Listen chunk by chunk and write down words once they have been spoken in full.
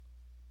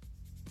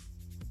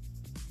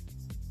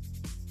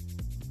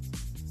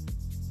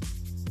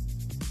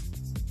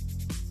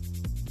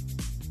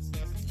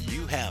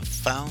have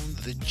found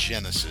the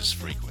Genesis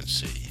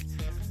frequency.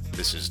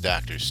 This is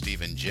Dr.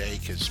 Stephen J.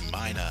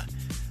 Kosmyna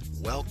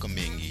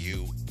welcoming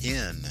you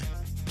in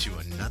to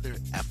another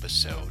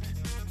episode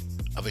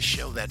of a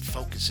show that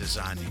focuses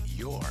on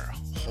your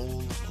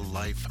whole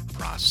life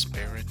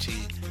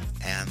prosperity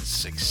and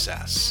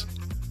success.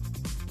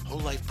 Whole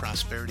life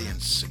prosperity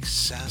and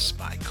success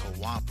by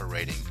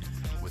cooperating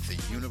with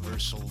the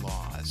universal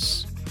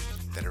laws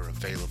that are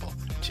available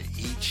to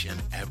each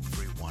and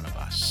every one of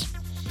us.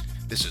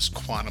 This is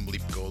Quantum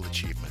Leap Goal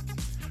Achievement,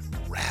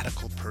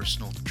 Radical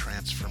Personal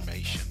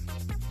Transformation,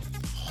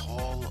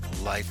 Whole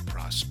Life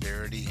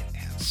Prosperity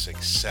and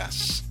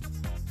Success.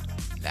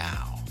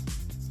 Now,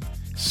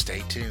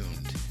 stay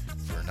tuned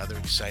for another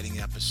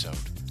exciting episode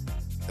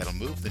that'll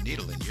move the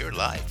needle in your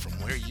life from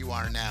where you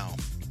are now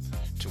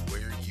to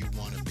where you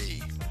want to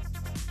be.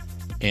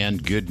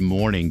 And good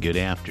morning, good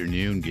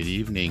afternoon, good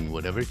evening,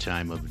 whatever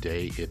time of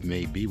day it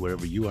may be,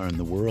 wherever you are in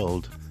the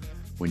world.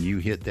 When you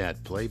hit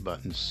that play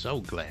button, so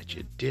glad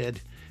you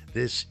did.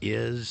 This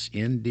is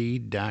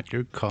indeed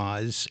Dr.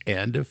 Cause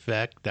and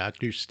Effect,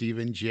 Dr.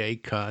 Stephen J.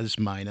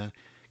 Kosmyna,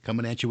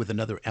 coming at you with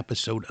another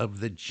episode of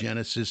the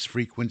Genesis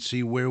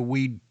Frequency, where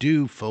we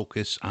do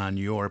focus on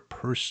your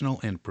personal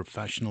and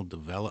professional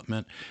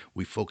development.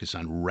 We focus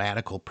on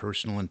radical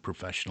personal and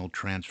professional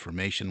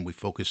transformation. We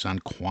focus on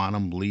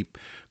quantum leap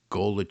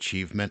goal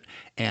achievement,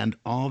 and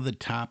all the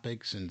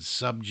topics and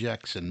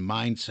subjects and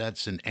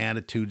mindsets and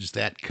attitudes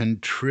that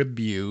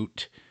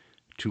contribute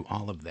to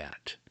all of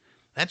that.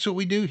 That's what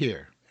we do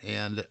here,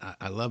 and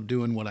I love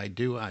doing what I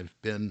do. I've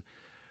been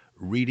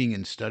reading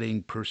and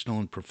studying personal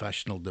and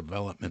professional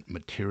development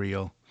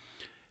material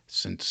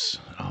since,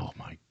 oh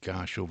my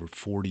gosh, over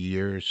 40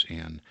 years,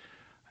 and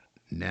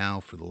now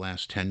for the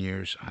last 10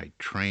 years, I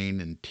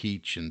train and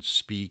teach and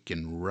speak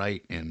and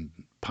write and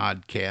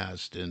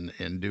podcast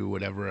and do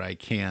whatever I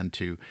can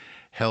to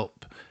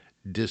help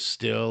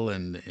distill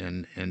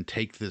and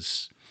take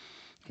this,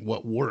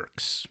 what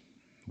works,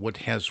 what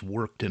has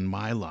worked in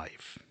my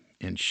life,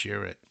 and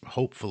share it,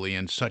 hopefully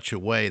in such a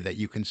way that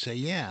you can say,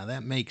 yeah,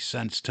 that makes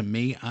sense to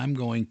me. I'm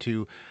going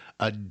to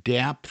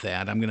adapt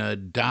that. I'm going to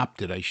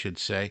adopt it, I should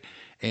say,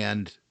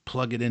 and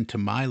plug it into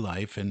my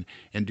life and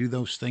do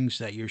those things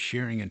that you're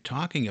sharing and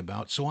talking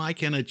about so I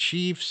can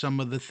achieve some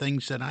of the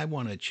things that I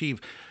want to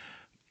achieve.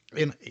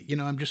 And,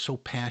 I'm just so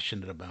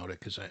passionate about it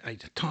because I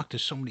talk to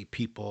so many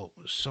people,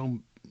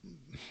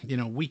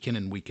 week in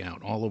and week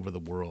out all over the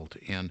world.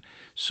 And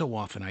so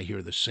often I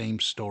hear the same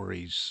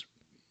stories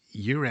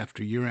year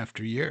after year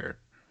after year.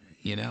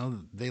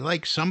 They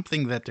like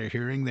something that they're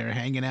hearing. They're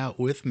hanging out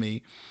with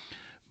me,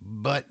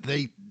 but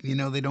they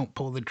don't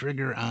pull the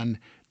trigger on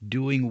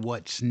doing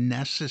what's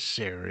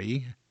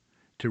necessary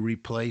to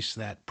replace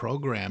that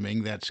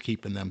programming that's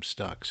keeping them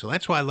stuck. So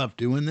that's why I love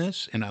doing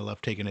this, and I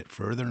love taking it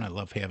further, and I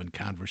love having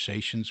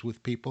conversations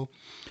with people.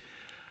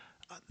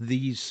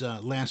 These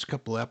last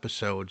couple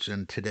episodes,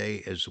 and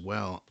today as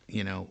well,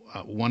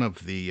 one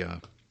of the,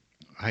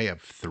 I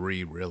have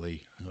three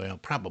really, well,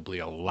 probably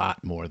a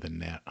lot more than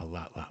that, a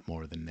lot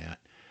more than that.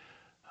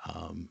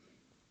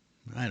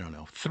 I don't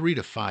know, 3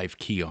 to 5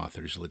 key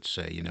authors, let's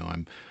say.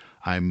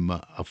 I'm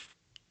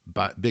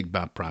big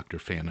Bob Proctor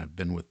fan. I've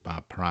been with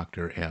Bob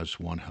Proctor as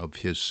one of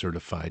his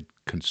certified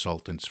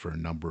consultants for a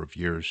number of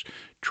years,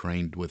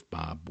 trained with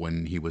Bob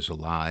when he was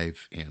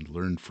alive and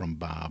learned from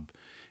Bob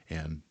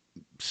and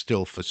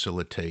still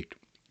facilitate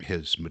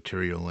his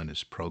material and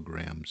his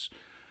programs.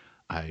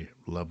 I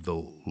love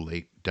the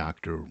late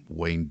Dr.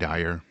 Wayne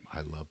Dyer.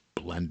 I love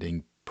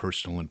blending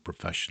personal and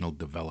professional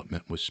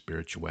development with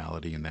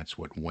spirituality, and that's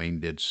what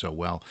Wayne did so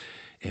well,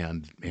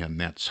 and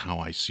that's how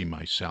I see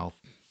myself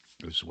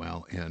as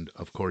well. And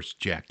of course,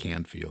 Jack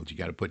Canfield. You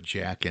got to put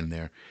Jack in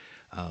there.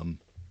 I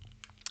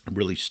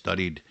really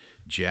studied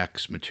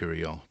Jack's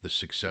material, the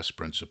success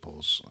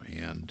principles,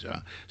 and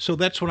so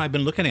that's what I've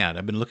been looking at.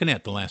 I've been looking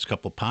at the last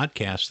couple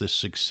podcasts, the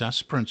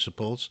success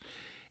principles,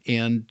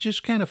 and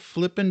just kind of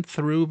flipping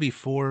through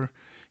before,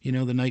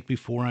 the night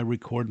before I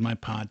record my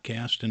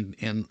podcast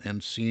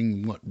and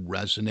seeing what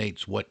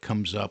resonates, what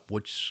comes up,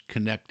 what's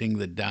connecting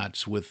the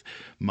dots with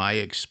my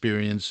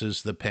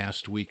experiences the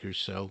past week or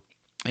so.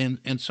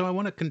 And so I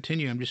want to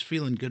continue. I'm just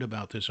feeling good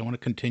about this. I want to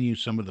continue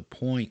some of the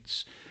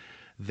points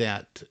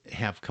that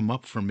have come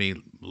up for me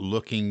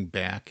looking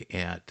back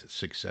at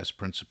success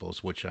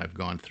principles, which I've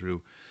gone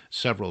through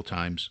several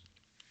times.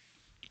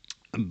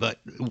 But,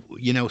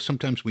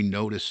 sometimes we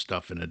notice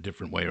stuff in a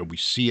different way, or we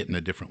see it in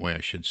a different way,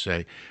 I should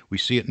say. We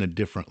see it in a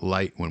different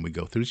light when we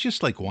go through. It's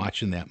just like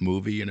watching that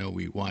movie.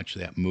 We watch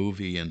that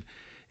movie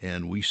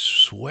and we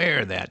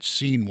swear that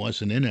scene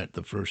wasn't in it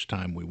the first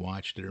time we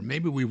watched it. Or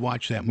maybe we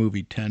watched that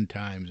movie 10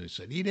 times and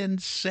said, he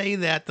didn't say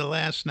that the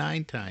last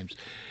 9 times.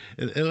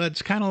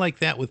 It's kind of like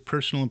that with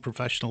personal and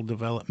professional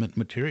development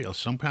material.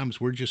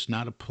 Sometimes we're just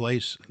not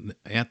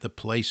at the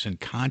place in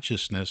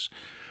consciousness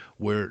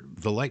where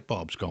the light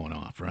bulb's going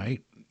off,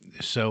 right?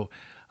 So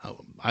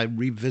I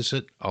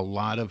revisit a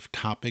lot of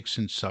topics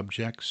and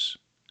subjects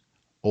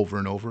over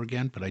and over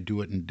again, but I do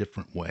it in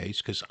different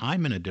ways because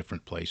I'm in a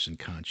different place in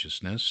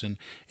consciousness,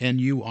 and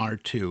you are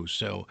too.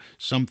 So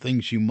some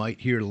things you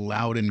might hear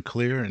loud and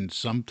clear, and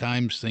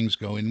sometimes things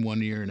go in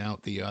one ear and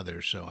out the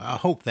other. So I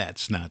hope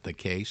that's not the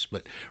case.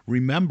 But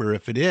remember,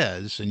 if it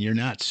is, and you're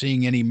not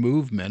seeing any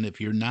movement, if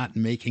you're not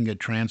making a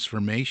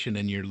transformation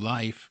in your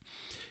life,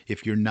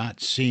 if you're not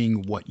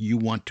seeing what you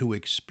want to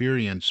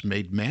experience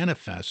made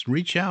manifest,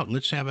 reach out.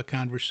 Let's have a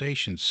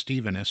conversation.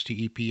 Stephen,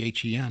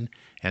 Stephen,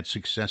 at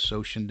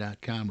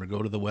successocean.com, or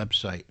go to the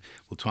website.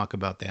 We'll talk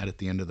about that at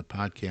the end of the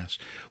podcast.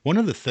 One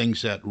of the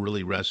things that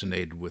really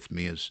resonated with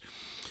me is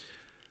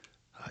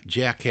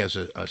Jack has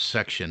a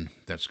section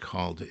that's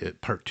called,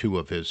 part two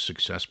of his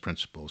success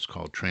principles,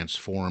 called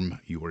Transform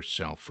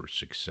Yourself for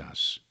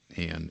Success.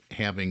 And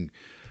having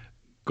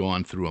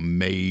gone through a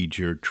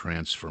major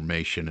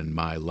transformation in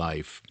my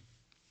life,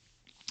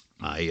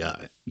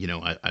 I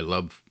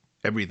love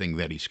everything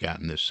that he's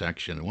got in this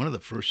section. And one of the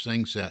first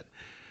things that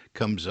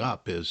comes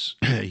up is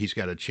he's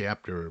got a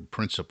chapter,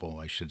 principle,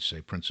 I should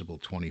say, principle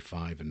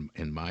 25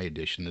 in my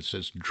edition, that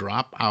says,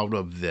 drop out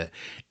of the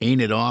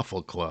ain't it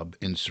awful club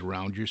and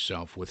surround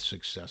yourself with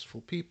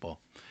successful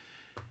people.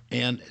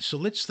 And so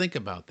let's think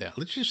about that.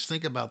 Let's just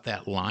think about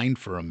that line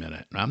for a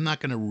minute. I'm not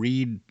going to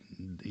read,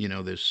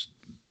 this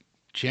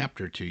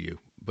chapter to you,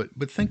 but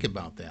think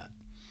about that.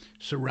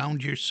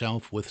 Surround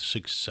yourself with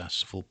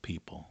successful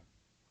people.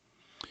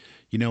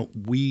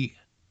 We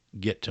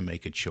get to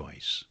make a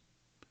choice.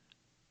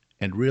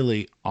 And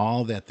really,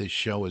 all that this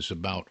show is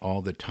about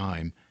all the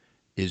time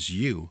is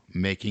you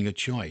making a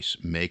choice,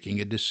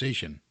 making a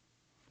decision.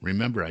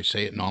 Remember, I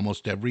say it in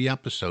almost every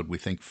episode, we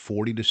think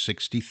 40 to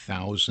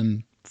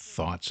 60,000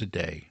 thoughts a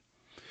day.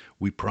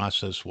 We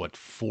process,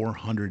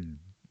 400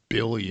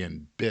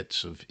 billion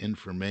bits of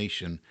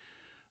information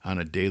on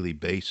a daily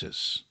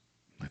basis.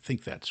 I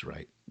think that's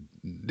right.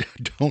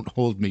 Don't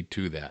hold me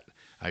to that.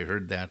 I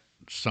heard that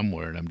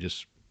somewhere, and I'm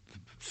just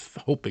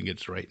hoping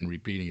it's right and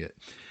repeating it.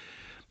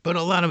 But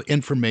a lot of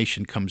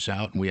information comes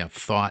out, and we have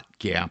thought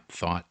gap,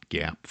 thought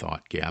gap,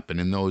 thought gap. And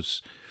in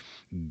those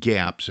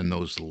gaps, in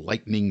those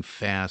lightning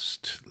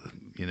fast,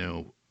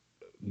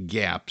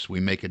 gaps,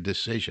 we make a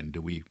decision. Do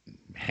we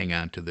hang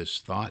on to this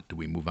thought? Do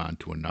we move on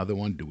to another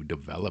one? Do we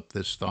develop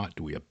this thought?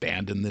 Do we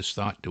abandon this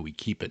thought? Do we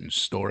keep it and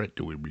store it?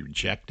 Do we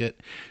reject it?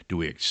 Do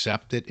we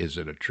accept it? Is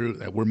it a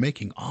truth? We're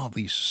making all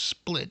these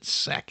split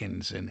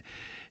seconds and,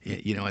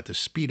 at the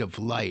speed of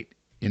light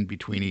in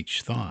between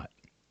each thought.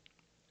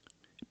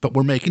 But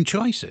we're making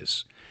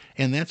choices.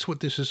 And that's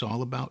what this is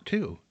all about,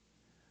 too.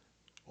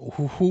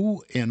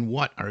 Who and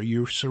what are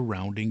you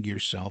surrounding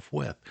yourself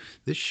with?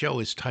 This show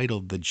is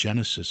titled The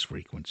Genesis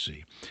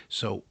Frequency.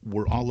 So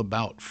we're all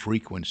about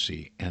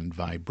frequency and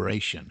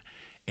vibration.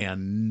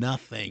 And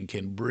nothing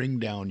can bring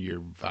down your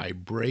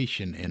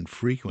vibration and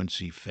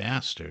frequency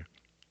faster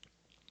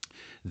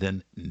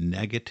than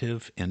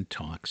negative and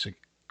toxic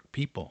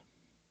people.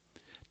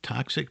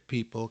 Toxic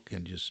people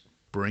can just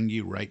bring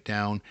you right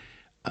down.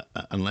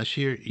 Unless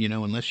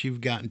you've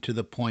gotten to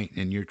the point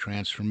in your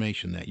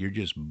transformation that you're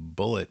just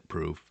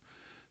bulletproof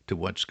to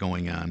what's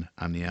going on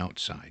the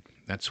outside.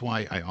 That's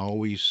why I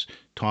always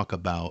talk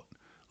about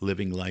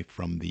living life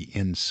from the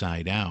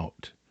inside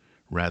out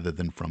rather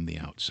than from the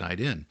outside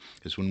in.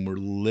 Because when we're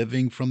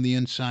living from the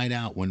inside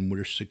out, when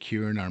we're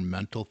secure in our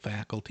mental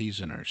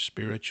faculties and our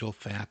spiritual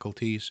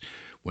faculties,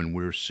 when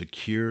we're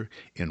secure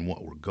in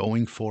what we're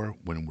going for,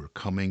 when we're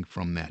coming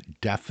from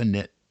that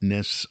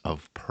definiteness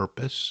of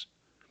purpose,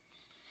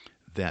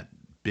 that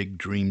big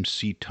dream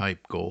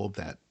C-type goal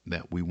that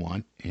we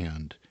want,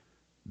 and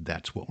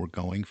that's what we're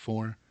going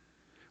for,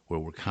 where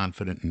we're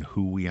confident in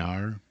who we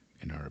are,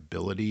 in our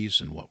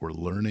abilities, and what we're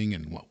learning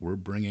and what we're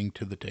bringing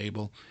to the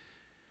table,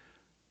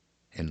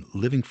 and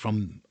living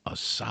from a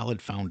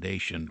solid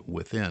foundation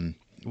within,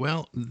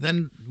 well,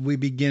 then we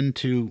begin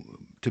to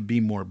be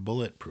more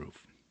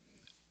bulletproof.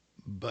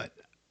 But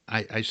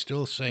I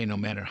still say, no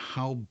matter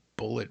how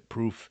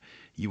bulletproof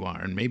you are,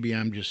 and maybe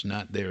I'm just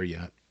not there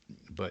yet,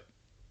 but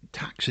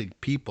toxic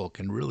people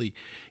can really,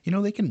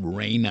 they can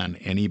rain on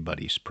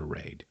anybody's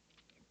parade.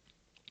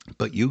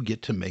 But you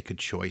get to make a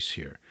choice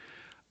here.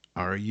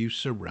 Are you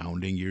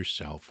surrounding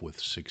yourself with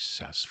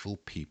successful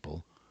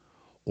people,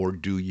 or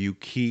do you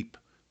keep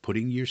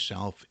putting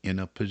yourself in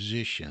a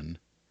position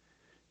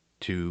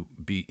to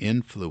be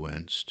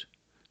influenced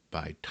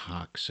by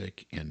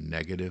toxic and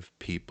negative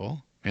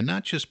people? And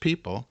not just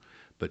people,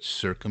 but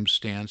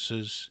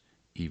circumstances,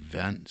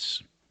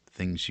 events,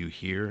 things you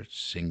hear,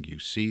 things you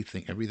see,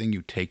 everything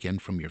you take in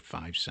from your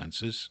five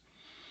senses.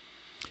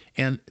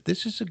 And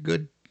this is a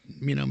good,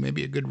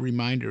 maybe a good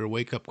reminder, a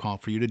wake-up call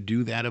for you to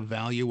do that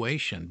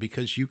evaluation,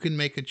 because you can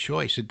make a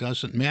choice. It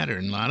doesn't matter.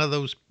 And a lot of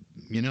those,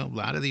 a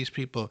lot of these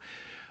people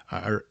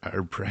are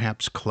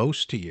perhaps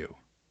close to you.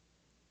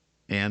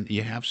 And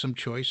you have some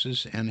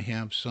choices and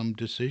have some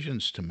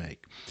decisions to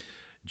make.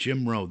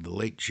 Jim Rohn, the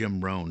late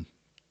Jim Rohn,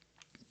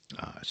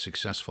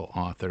 successful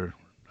author,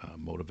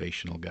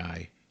 motivational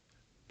guy,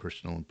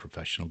 personal and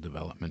professional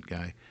development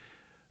guy,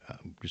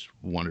 just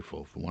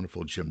wonderful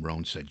Jim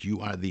Rohn said,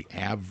 you are the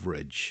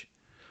average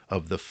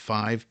of the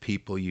 5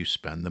 people you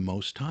spend the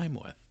most time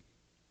with.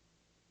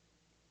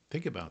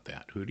 Think about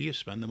that. Who do you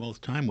spend the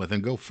most time with?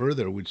 And go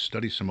further. We'd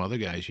study some other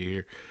guys.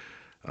 You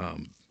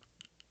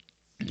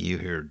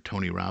hear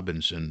Tony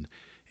Robbins and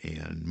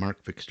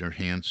Mark Victor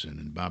Hansen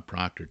and Bob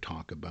Proctor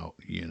talk about,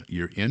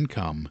 your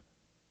income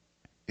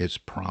is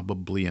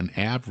probably an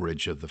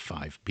average of the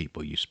 5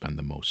 people you spend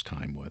the most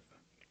time with.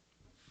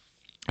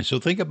 So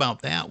think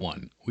about that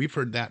one. We've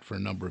heard that for a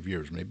number of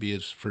years. Maybe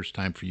it's the first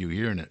time for you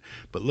hearing it,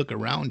 but look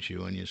around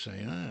you and you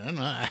say, I don't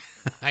know,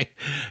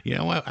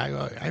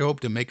 I hope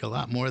to make a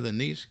lot more than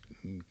these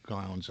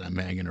clowns I'm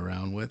hanging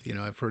around with.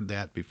 I've heard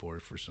that before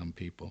for some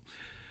people,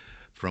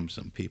 from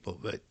some people.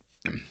 But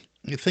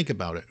you think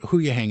about it. Who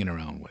are you hanging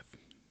around with?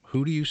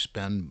 Who do you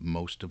spend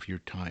most of your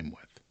time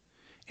with?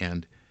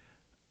 And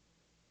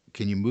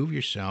can you move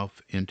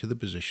yourself into the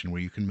position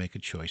where you can make a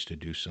choice to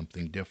do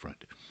something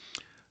different?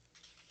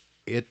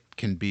 It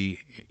can be,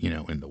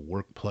 in the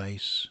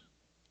workplace.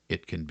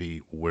 It can be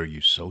where you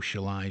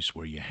socialize,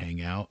 where you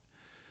hang out.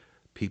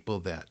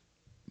 People that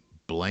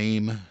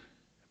blame,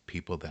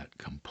 people that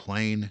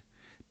complain,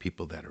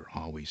 people that are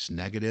always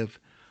negative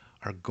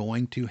are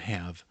going to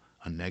have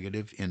a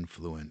negative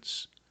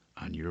influence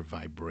on your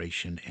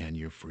vibration and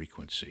your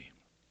frequency.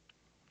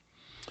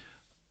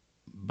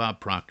 Bob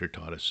Proctor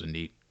taught us a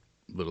neat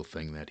little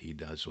thing that he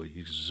does. So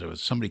if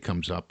somebody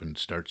comes up and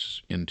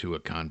starts into a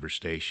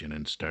conversation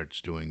and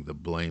starts doing the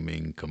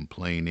blaming,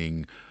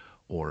 complaining,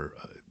 or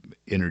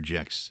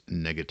interjects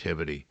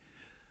negativity,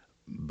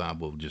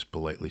 Bob will just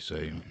politely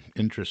say,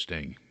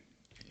 interesting,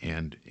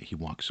 and he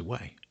walks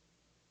away.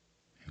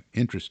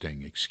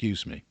 Interesting,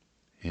 excuse me.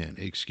 And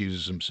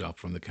excuses himself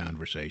from the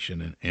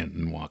conversation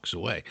and walks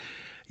away.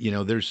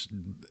 There's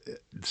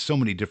so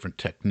many different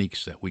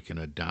techniques that we can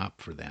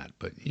adopt for that.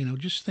 But,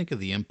 just think of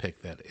the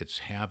impact that it's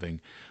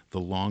having the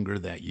longer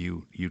that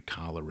you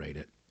tolerate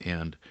it.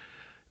 And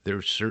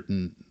there's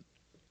certain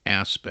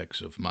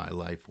aspects of my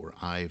life where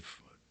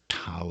I've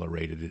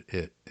tolerated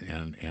it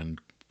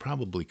and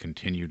probably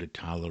continue to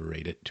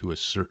tolerate it to a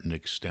certain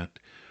extent,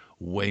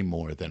 way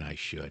more than I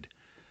should.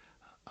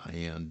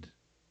 And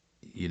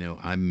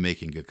I'm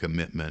making a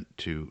commitment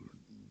to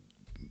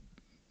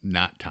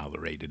not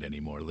tolerate it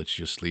anymore. Let's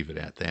just leave it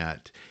at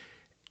that.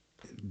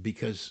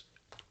 Because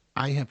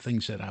I have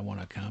things that I want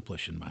to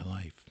accomplish in my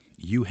life.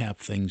 You have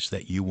things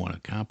that you want to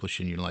accomplish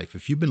in your life.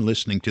 If you've been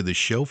listening to this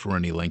show for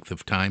any length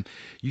of time,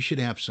 you should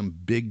have some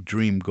big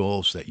dream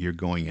goals that you're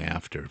going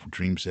after.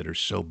 Dreams that are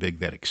so big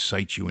that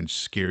excite you and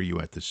scare you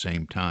at the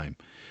same time.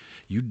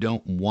 You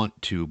don't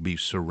want to be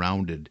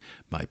surrounded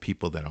by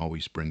people that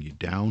always bring you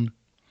down,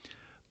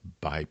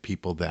 by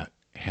people that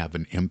have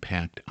an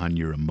impact on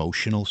your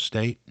emotional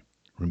state.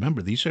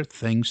 Remember, these are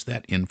things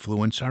that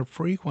influence our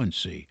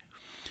frequency.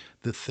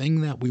 The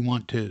thing that we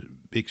want to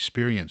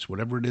experience,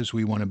 whatever it is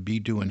we want to be,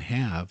 do, and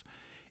have,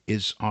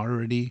 is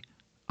already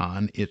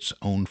on its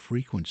own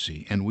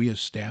frequency. And we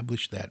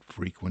establish that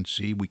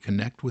frequency, we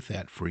connect with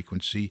that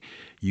frequency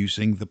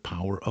using the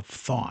power of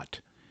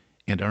thought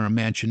and our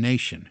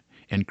imagination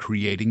and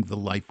creating the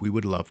life we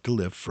would love to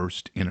live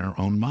first in our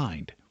own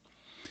mind.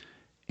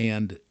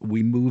 And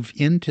we move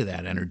into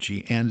that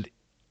energy. And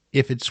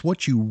if it's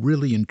what you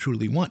really and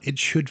truly want, it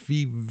should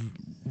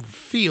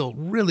feel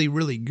really,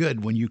 really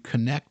good when you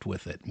connect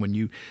with it, when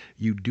you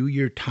do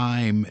your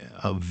time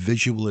of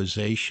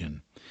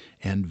visualization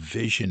and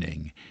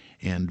visioning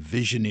and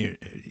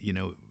visioneering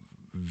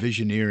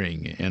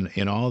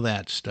and all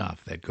that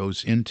stuff that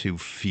goes into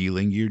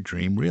feeling your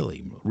dream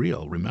really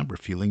real. Remember,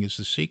 feeling is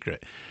the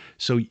secret.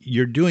 So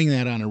you're doing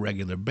that on a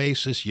regular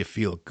basis. You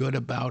feel good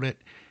about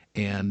it.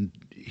 And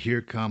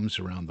here comes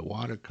around the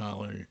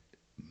watercolor,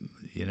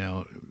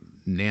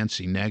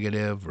 Nancy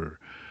negative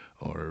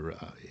or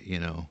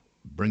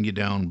bring you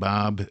down,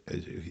 Bob,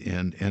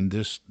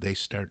 and they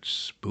start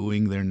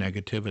spewing their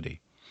negativity.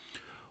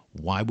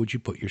 Why would you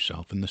put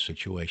yourself in the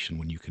situation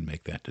when you can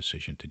make that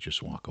decision to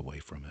just walk away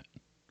from it?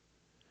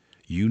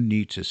 You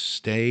need to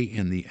stay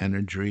in the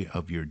energy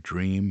of your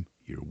dream,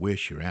 your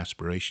wish, your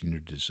aspiration,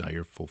 your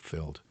desire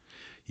fulfilled.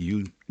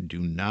 You do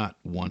not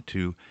want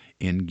to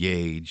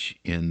engage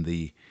in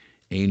the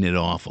ain't it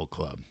awful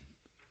club.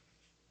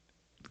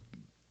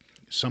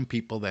 Some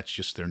people, that's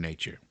just their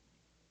nature.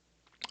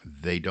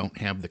 They don't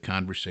have the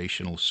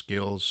conversational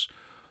skills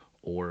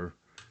or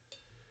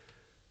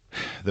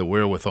the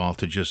wherewithal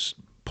to just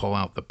pull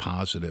out the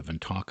positive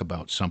and talk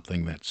about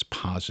something that's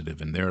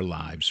positive in their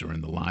lives or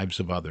in the lives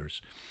of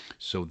others.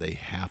 So they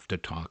have to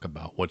talk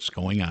about what's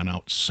going on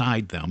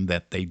outside them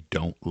that they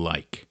don't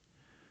like.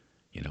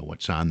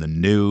 What's on the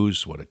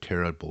news, what a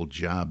terrible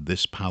job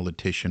this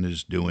politician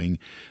is doing,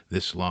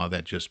 this law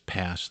that just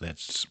passed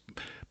that's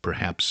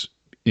perhaps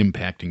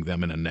impacting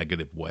them in a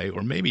negative way,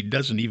 or maybe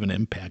doesn't even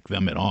impact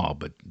them at all,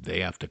 but they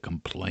have to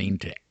complain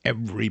to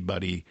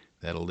everybody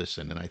that'll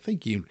listen. And I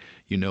think you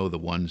know the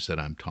ones that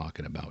I'm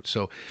talking about.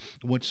 So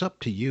what's up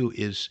to you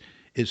is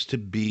to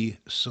be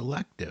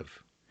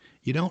selective.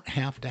 You don't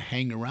have to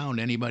hang around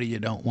anybody you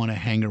don't want to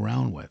hang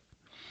around with.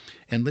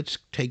 And let's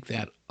take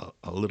that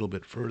a little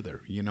bit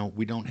further.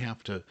 We don't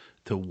have to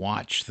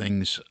watch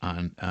things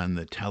on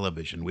the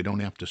television. We don't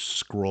have to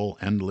scroll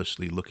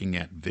endlessly looking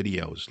at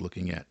videos,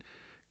 looking at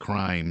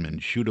crime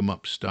and shoot 'em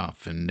up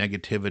stuff and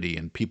negativity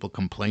and people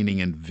complaining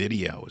in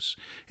videos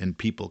and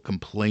people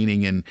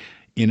complaining in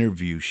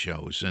interview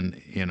shows and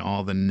in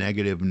all the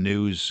negative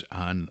news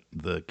on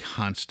the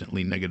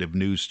constantly negative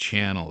news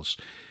channels.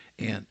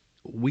 And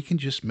we can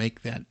just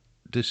make that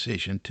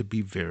decision to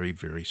be very,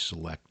 very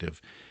selective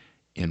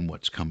in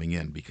what's coming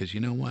in, because you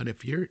know what,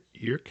 if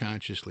you're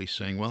consciously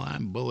saying, well,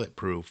 I'm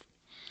bulletproof,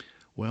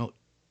 well,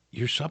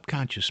 your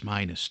subconscious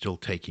mind is still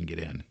taking it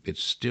in.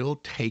 It's still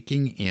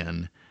taking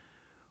in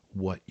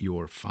what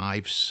your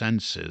five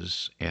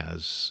senses,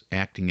 as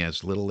acting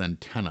as little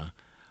antenna,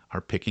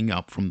 are picking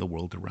up from the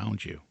world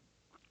around you,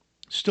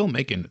 still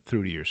making it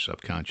through to your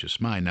subconscious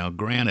mind. Now,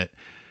 granted,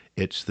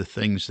 it's the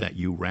things that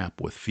you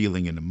wrap with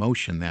feeling and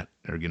emotion that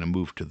are going to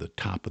move to the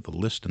top of the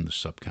list in the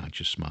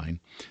subconscious mind,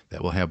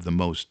 that will have the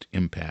most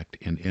impact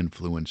and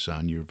influence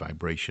on your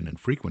vibration and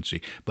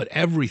frequency. But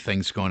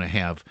everything's going to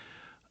have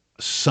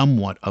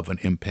somewhat of an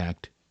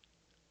impact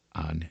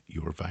on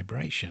your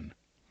vibration.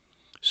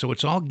 So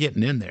it's all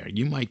getting in there.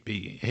 You might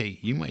be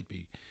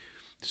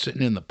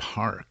sitting in the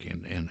park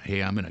and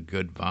hey, I'm in a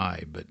good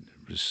vibe, but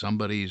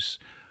somebody's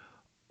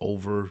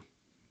over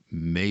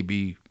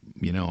maybe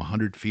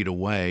 100 feet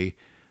away,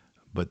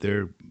 but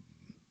their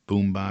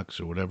boombox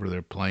or whatever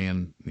they're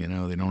playing, they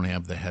don't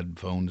have the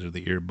headphones or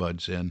the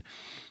earbuds in,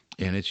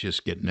 and it's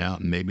just getting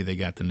out. And maybe they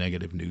got the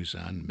negative news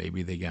on,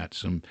 maybe they got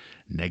some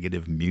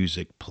negative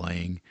music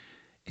playing,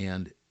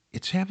 and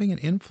it's having an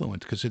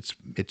influence because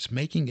it's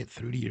making it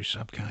through to your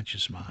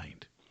subconscious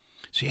mind.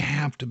 So you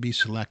have to be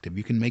selective.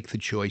 You can make the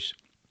choice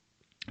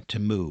to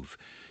move.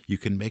 You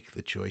can make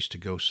the choice to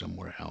go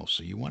somewhere else.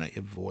 So you want to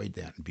avoid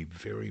that and be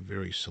very,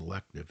 very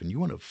selective. And you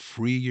want to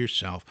free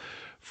yourself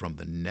from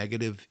the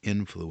negative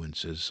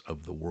influences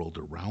of the world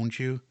around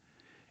you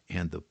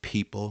and the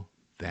people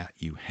that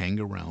you hang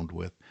around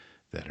with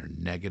that are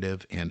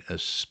negative and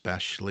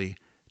especially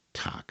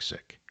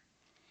toxic.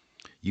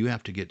 You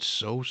have to get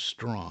so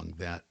strong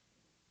that,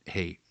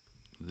 hey,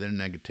 their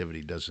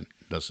negativity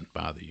doesn't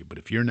bother you. But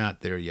if you're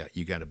not there yet,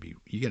 you got to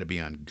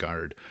be on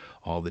guard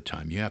all the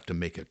time. You have to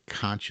make a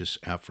conscious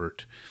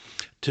effort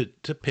to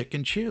pick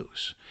and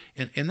choose.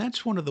 And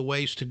that's one of the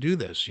ways to do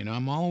this.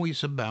 I'm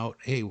always about,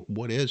 hey,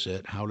 what is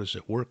it? How does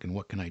it work? And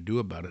what can I do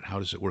about it? How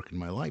does it work in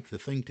my life? The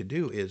thing to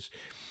do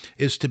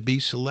is to be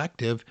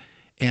selective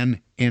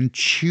and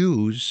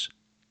choose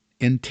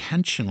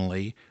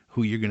intentionally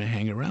who you're going to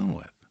hang around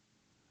with.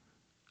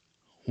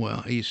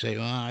 Well, you say,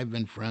 "Well, I've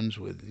been friends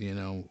with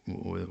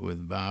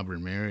with Bob or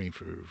Mary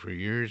for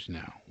years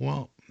now."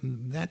 Well,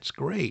 that's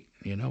great.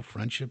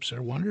 Friendships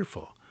are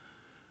wonderful,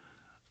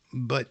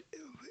 but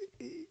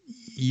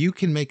you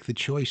can make the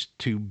choice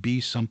to be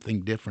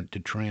something different to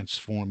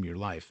transform your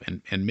life,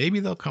 and maybe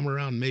they'll come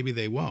around, maybe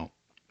they won't.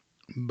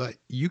 But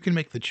you can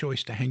make the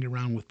choice to hang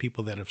around with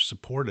people that are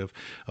supportive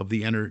of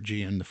the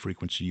energy and the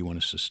frequency you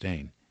want to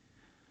sustain.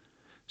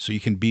 So you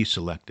can be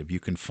selective. You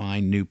can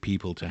find new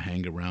people to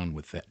hang around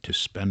with, that to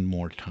spend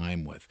more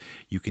time with.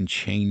 You can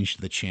change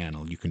the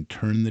channel. You can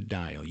turn the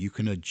dial. You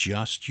can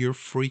adjust your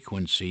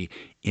frequency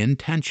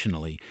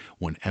intentionally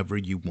whenever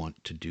you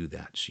want to do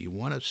that. So you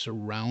want to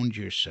surround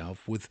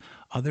yourself with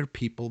other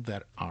people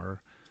that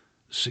are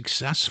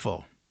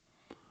successful,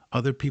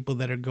 other people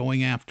that are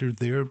going after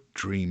their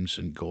dreams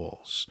and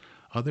goals,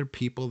 other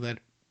people that,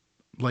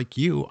 like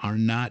you, are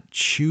not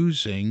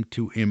choosing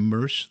to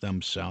immerse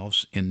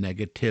themselves in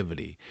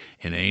negativity.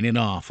 And ain't it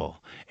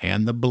awful?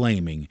 And the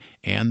blaming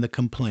and the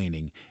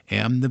complaining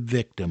and the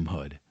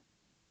victimhood.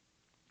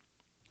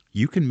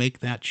 You can make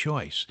that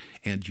choice,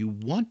 and you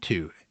want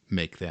to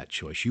make that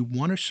choice. You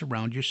want to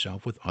surround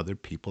yourself with other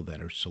people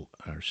that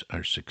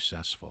are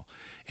successful.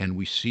 And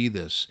we see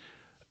this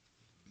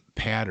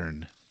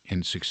pattern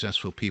in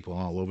successful people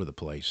all over the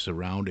place,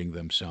 surrounding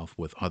themselves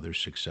with other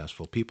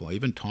successful people. I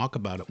even talk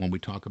about it when we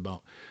talk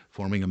about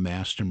forming a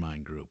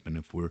mastermind group. And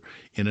if we're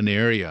in an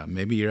area,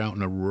 maybe you're out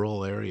in a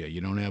rural area,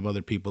 you don't have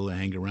other people to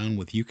hang around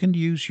with, you can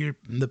use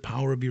the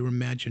power of your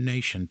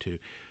imagination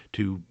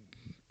to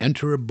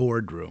enter a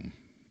boardroom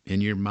in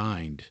your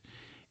mind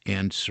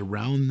and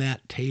surround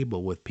that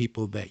table with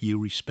people that you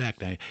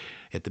respect.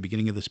 At the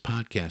beginning of this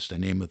podcast, I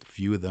named a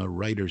few of the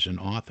writers and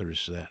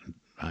authors that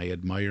I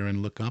admire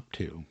and look up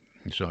to.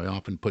 And so I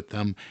often put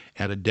them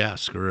at a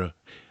desk or a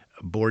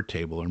board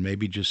table, or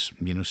maybe just,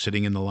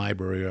 sitting in the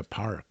library or a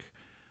park.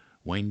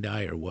 Wayne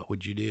Dyer, what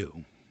would you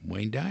do?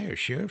 Wayne Dyer,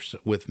 share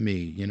with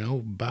me.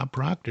 Bob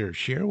Proctor,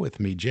 share with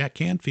me. Jack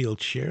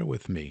Canfield, share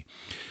with me.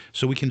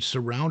 So we can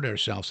surround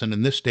ourselves. And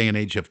in this day and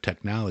age of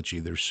technology,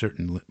 there's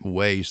certain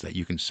ways that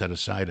you can set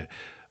aside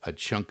a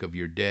chunk of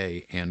your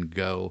day and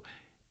go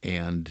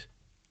and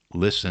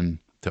listen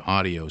to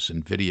audios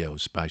and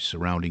videos by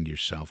surrounding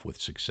yourself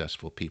with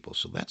successful people.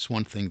 So that's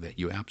one thing that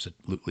you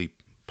absolutely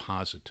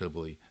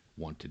positively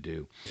want to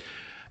do.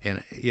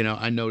 And,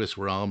 I notice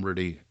we're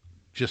already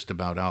just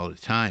about out of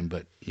time,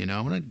 but,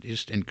 I want to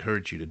just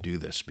encourage you to do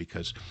this,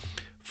 because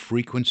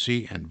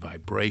Frequency and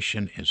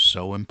vibration is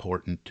so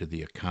important to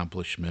the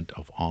accomplishment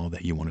of all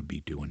that you want to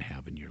be doing,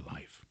 have in your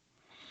life.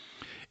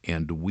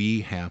 And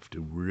we have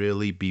to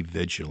really be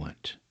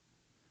vigilant.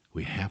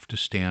 We have to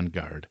stand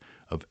guard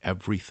of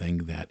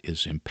everything that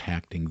is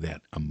impacting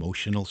that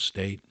emotional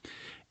state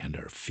and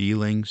our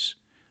feelings,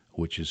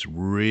 which is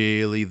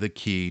really the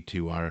key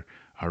to our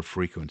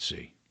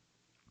frequency.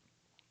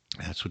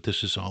 That's what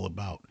this is all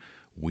about.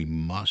 We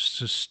must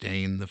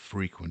sustain the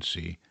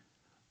frequency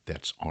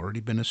that's already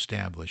been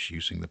established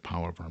using the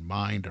power of our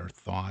mind, our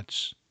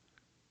thoughts,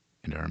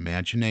 and our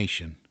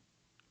imagination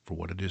for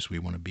what it is we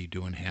want to be,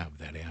 do, and have,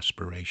 that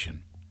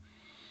aspiration.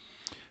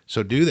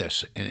 So do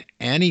this, and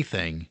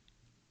anything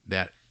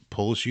that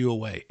pulls you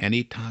away,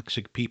 any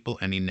toxic people,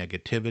 any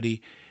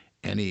negativity,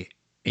 any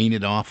Ain't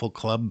It Awful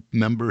Club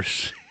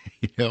members,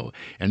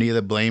 any of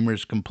the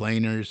blamers,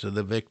 complainers, or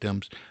the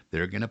victims,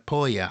 they're going to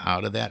pull you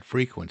out of that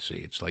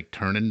frequency. It's like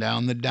turning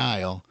down the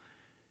dial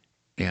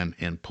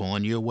and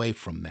pulling you away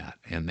from that.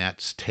 And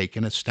that's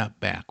taking a step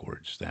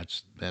backwards.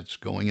 That's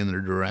going in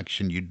the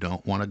direction you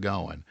don't want to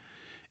go in.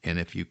 And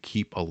if you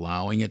keep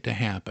allowing it to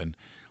happen,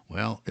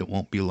 well, it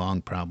won't be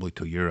long probably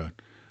till you're a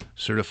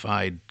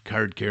certified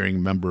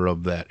card-carrying member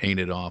of that Ain't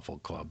It Awful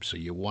Club. So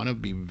you want to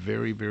be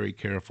very, very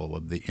careful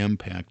of the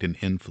impact and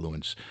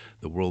influence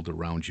the world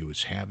around you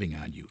is having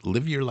on you.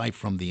 Live your life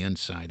from the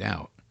inside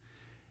out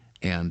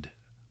and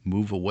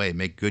move away.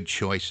 Make good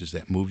choices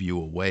that move you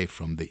away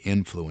from the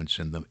influence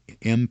and the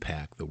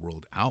impact the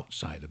world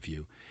outside of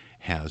you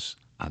has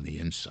on the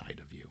inside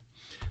of you.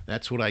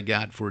 That's what I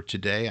got for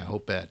today. I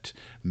hope that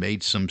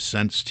made some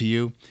sense to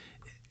you.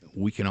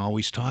 We can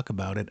always talk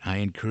about it. I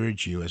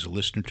encourage you, as a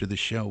listener to the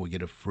show, we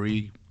get a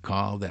free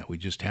call that we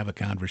just have a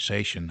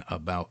conversation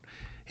about,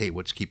 hey,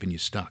 what's keeping you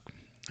stuck?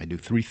 I do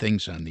 3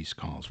 things on these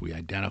calls. We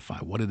identify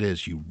what it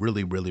is you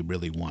really, really,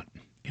 really want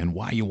and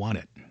why you want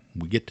it.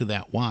 We get to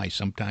that why.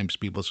 Sometimes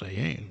people say,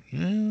 hey,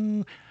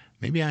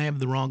 maybe I have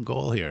the wrong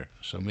goal here,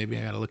 so maybe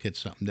I got to look at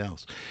something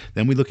else.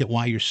 Then we look at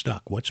why you're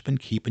stuck. What's been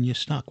keeping you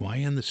stuck? Why are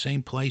you in the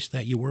same place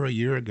that you were a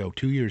year ago,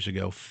 2 years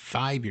ago,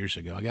 5 years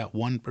ago? I got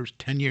one person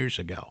 10 years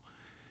ago.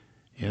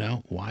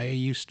 Why are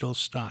you still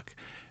stuck?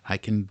 I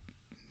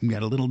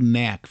got a little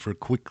knack for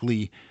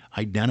quickly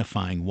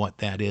identifying what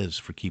that is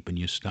for keeping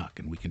you stuck,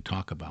 and we can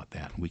talk about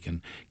that. We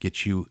can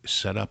get you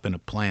set up in a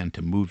plan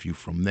to move you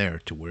from there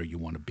to where you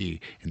want to be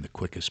in the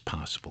quickest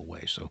possible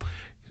way. So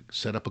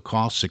set up a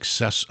call.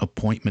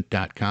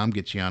 SuccessAppointment.com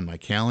gets you on my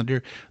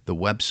calendar. The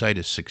website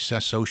is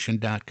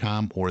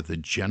SuccessOcean.com or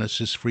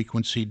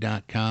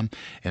TheGenesisFrequency.com.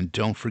 And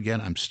don't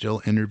forget, I'm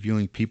still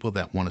interviewing people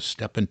that want to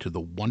step into the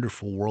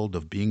wonderful world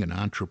of being an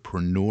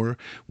entrepreneur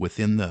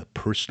within the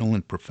personal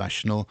and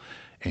professional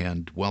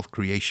and wealth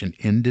creation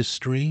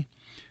industry.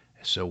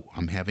 So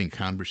I'm having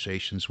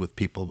conversations with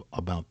people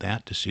about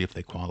that to see if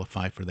they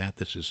qualify for that.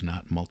 This is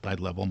not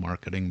multi-level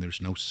marketing. There's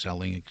no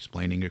selling,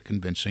 explaining, or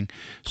convincing.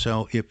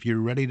 So if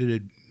you're ready to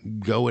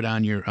go it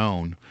on your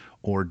own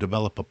or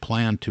develop a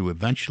plan to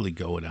eventually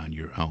go it on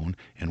your own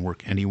and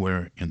work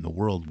anywhere in the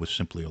world with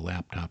simply a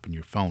laptop and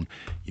your phone,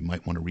 you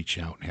might want to reach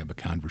out and have a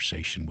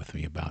conversation with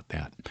me about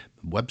that.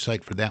 The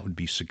website for that would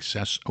be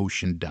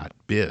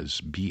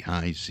successocean.biz,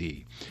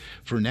 B-I-Z.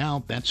 For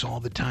now, that's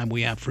all the time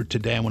we have for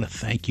today. I want to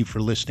thank you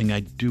for listening. I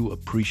do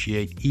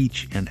appreciate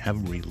each and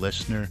every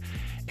listener,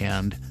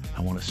 and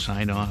I want to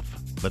sign off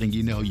letting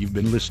you know you've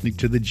been listening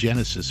to the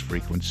Genesis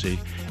Frequency,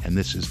 and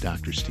this is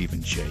Dr.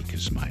 Stephen J.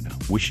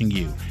 Kosmyna, wishing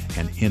you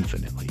an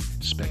infinitely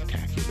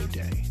spectacular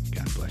day.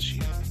 God bless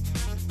you.